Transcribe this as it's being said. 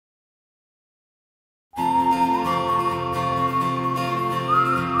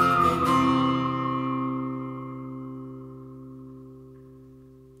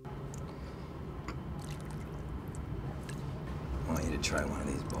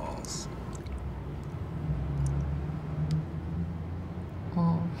balls.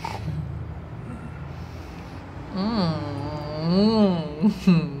 Oh.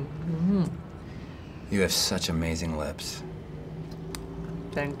 Mm. You have such amazing lips.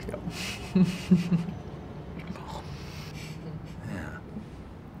 Thank you. Yeah.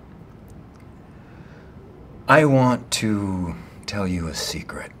 I want to tell you a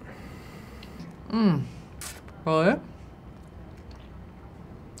secret. Really?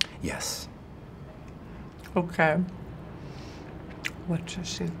 Yes. Okay. What's your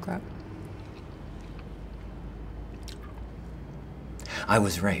secret? I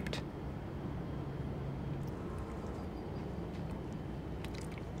was raped.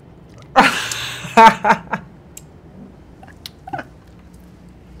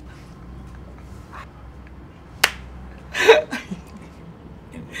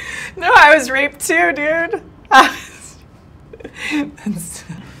 No, I was raped too, dude. That's-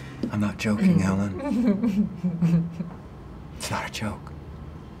 I'm not joking, Helen. It's not a joke.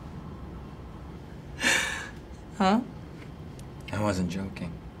 Huh? I wasn't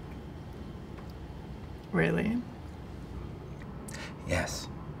joking. Really? Yes.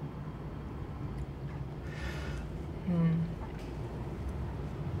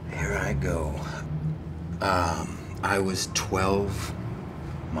 Here I go. I was 12.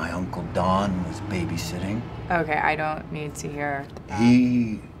 My Uncle Don was babysitting. Okay, I don't need to hear that.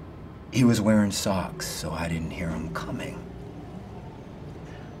 He was wearing socks, so I didn't hear him coming.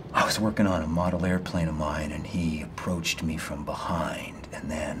 I was working on a model airplane of mine, and he approached me from behind,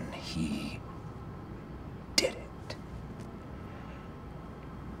 and then he did it.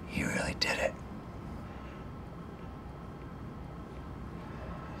 He really did it.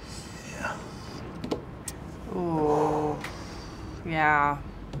 Yeah. Ooh. Yeah.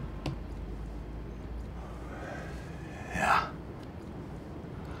 Yeah.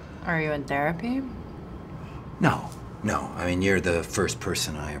 Are you in therapy? No. I mean, you're the first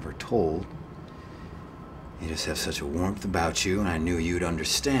person I ever told. You just have such a warmth about you, and I knew you'd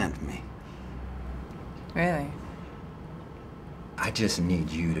understand me. Really? I just need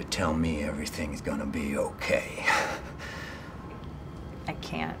you to tell me everything's gonna be okay. I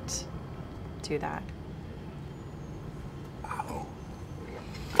can't do that. Oh,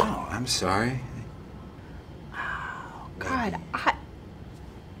 I'm sorry. God,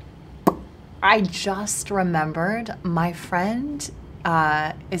 I just remembered my friend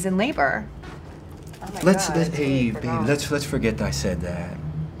is in labor. Oh my God, I Hey, totally baby, forgot. let's forget I said that.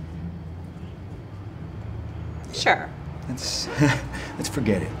 Sure. Let's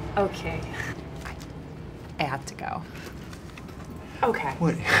forget it. Okay. I have to go. Okay.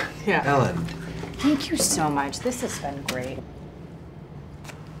 What? Yeah. Ellen. Thank you so much. This has been great.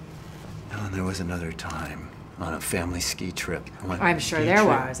 Ellen, there was another time on a family ski trip. I'm sure there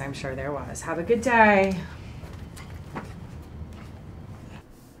was. I'm sure there was. Have a good day.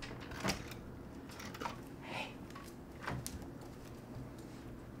 Hey.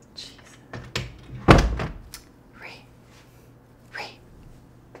 Jesus. Ree.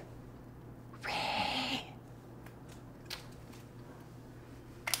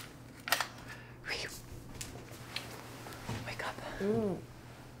 Wake up. Ooh.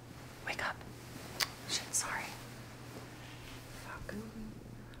 Wake up. Shit, sorry. Fuck.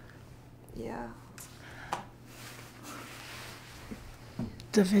 Yeah.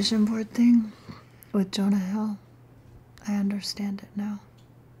 The vision board thing with Jonah Hill, I understand it now.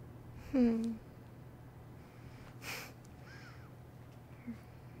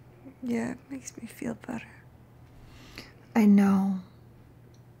 Yeah, it makes me feel better. I know.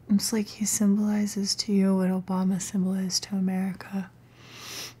 It's like he symbolizes to you what Obama symbolized to America.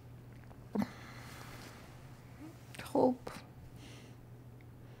 Hope.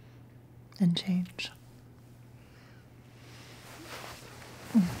 And change.